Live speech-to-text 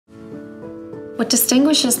What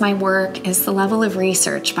distinguishes my work is the level of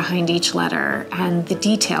research behind each letter and the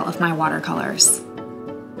detail of my watercolors.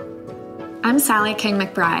 I'm Sally King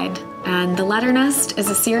McBride, and The Letter Nest is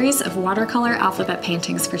a series of watercolor alphabet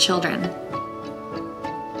paintings for children.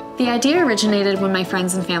 The idea originated when my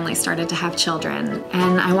friends and family started to have children,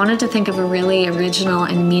 and I wanted to think of a really original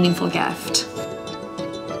and meaningful gift.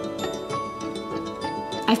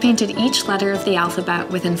 I've painted each letter of the alphabet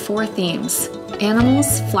within 4 themes: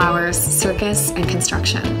 animals, flowers, circus, and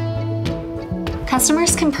construction.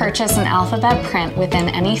 Customers can purchase an alphabet print within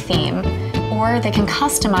any theme, or they can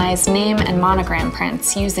customize name and monogram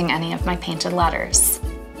prints using any of my painted letters.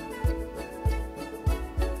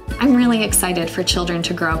 I'm really excited for children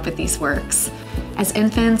to grow up with these works. As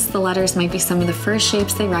infants, the letters might be some of the first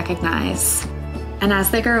shapes they recognize. And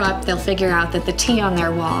as they grow up, they'll figure out that the T on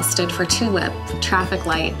their wall stood for tulip, traffic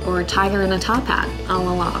light, or tiger in a top hat all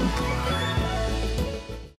along.